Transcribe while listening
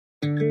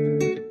Yeah,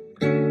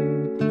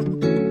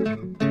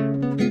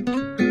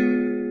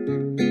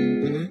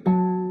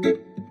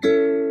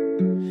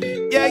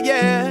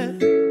 yeah.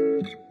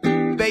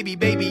 Baby,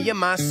 baby, you're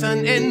my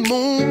sun and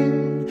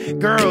moon.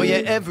 Girl,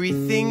 you're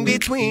everything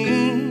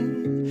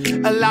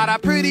between. A lot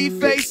of pretty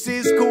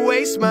faces could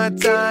waste my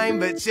time,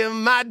 but you're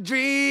my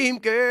dream,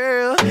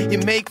 girl. You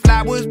make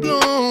flowers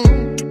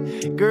bloom.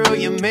 Girl,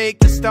 you make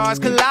the stars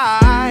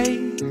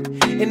collide.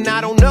 And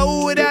I don't know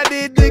what I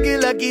did to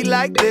get lucky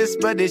like this,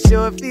 but it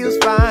sure feels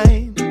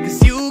fine.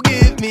 'Cause you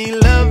give me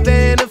love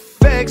and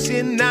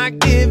affection, I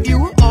give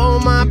you all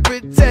my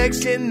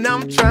protection.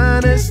 I'm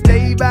trying to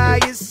stay by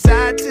your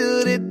side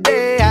till the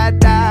day I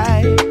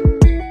die.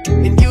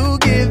 And you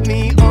give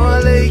me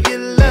all of your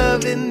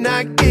love and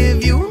I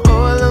give you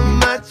all of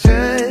my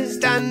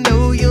trust. I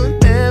know you'll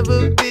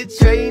never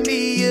betray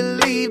me, you'll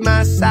leave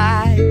my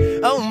side.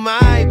 Oh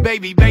my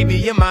baby, baby,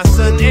 you're my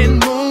sun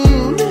and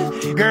moon.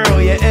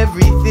 Girl, you're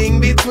everything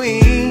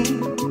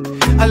between.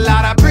 A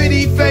lot of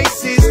pretty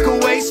faces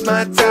could waste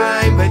my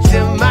time, but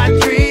you're my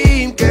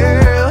dream,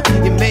 girl.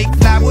 You make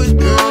flowers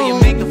bloom, you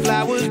make the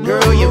flowers bloom.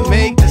 Girl, you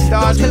make the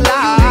stars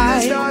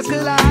collide.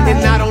 And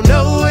I don't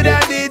know what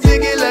I did to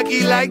get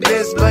lucky like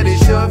this, but it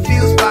sure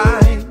feels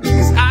fine.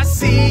 'Cause I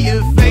see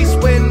your face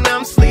when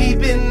I'm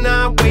sleeping,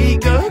 I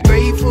wake up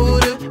grateful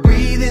to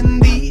breathe in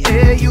the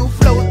air you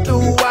float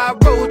through. I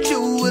wrote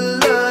you a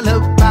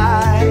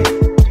lullaby,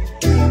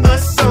 a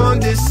song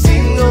to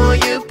sing on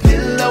your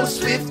pillow,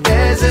 swift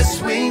as a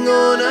swing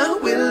on a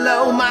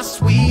willow. My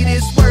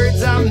sweetest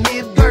words are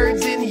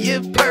mid-birds in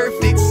your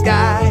perfect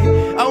sky.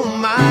 Oh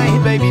my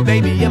baby,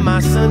 baby, you're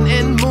my sun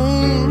and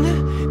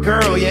moon.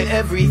 Girl, you're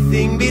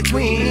everything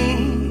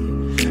between.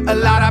 A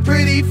lot of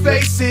pretty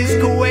faces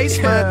could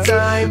waste my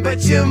time,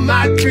 but you're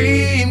my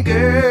dream,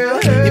 girl.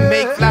 You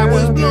make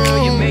flowers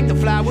bloom, you make the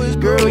flowers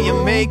grow. Girl, you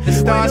make the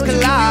stars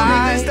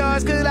collide.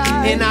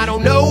 And I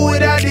don't know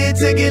what I did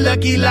to get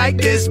lucky like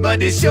this,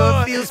 but it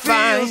sure feels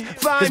fine.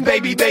 'Cause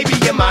baby, baby,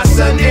 you're my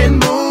sun and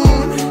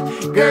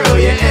moon. Girl,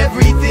 you're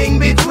everything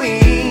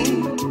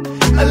between.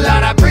 A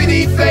lot of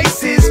pretty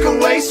faces could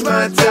waste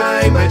my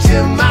time, but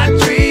you're my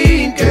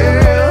dream,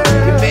 girl.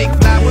 You make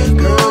flowers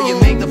grow, you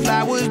make the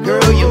flowers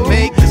grow. You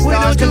make the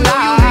stars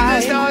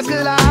collide.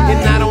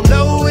 And I don't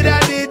know what I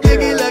did to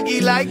get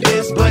lucky like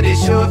this, but it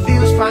sure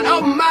feels fine.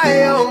 Oh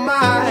my, oh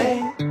my,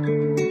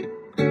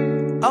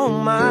 oh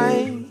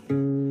my.